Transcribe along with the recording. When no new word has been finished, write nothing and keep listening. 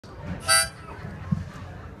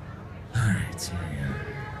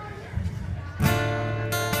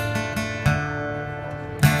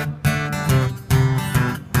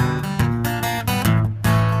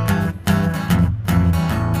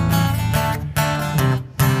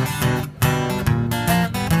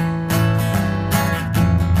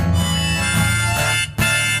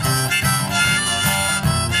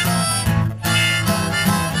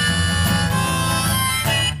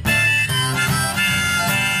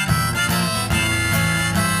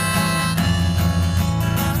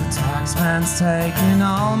Man's taken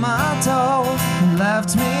all my dough and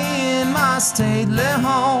left me in my stately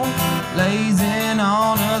home, lazing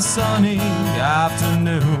on a sunny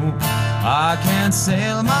afternoon. I can't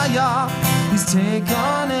sail my yacht, he's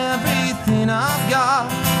taken everything I've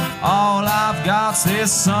got. All I've got's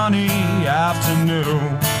this sunny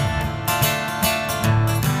afternoon.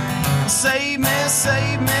 Save me,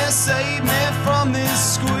 save me, save me from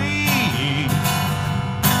this squeeze.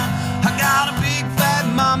 I got a big fat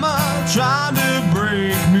mama trying to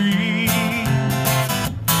break me,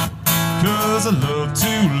 'cause I love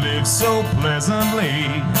to live so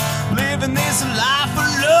pleasantly, living this life of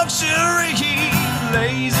luxury,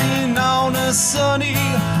 lazing on a sunny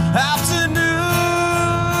afternoon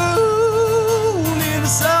in the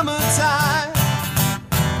summertime,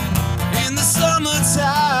 in the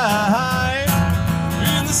summertime,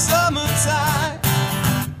 in the summertime,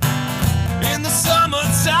 in the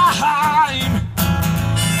summertime.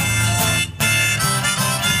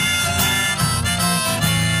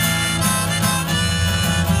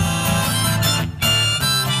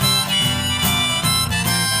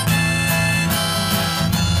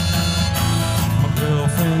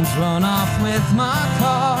 Run off with my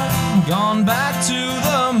car, gone back to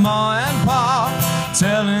the Ma and Pa,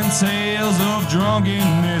 telling tales of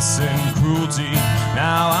drunkenness and cruelty.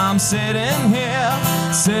 Now I'm sitting here,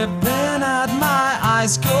 sipping at my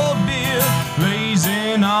ice cold beer,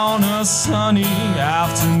 lazing on a sunny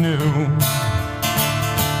afternoon.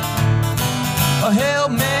 Oh,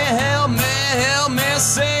 help me, help me, help me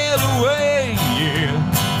sail away, yeah,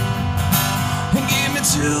 and give me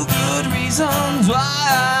 2 good reasons why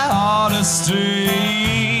I ought to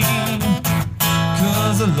stay.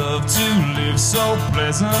 'Cause I love to live so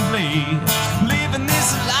pleasantly, living this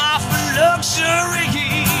life of luxury.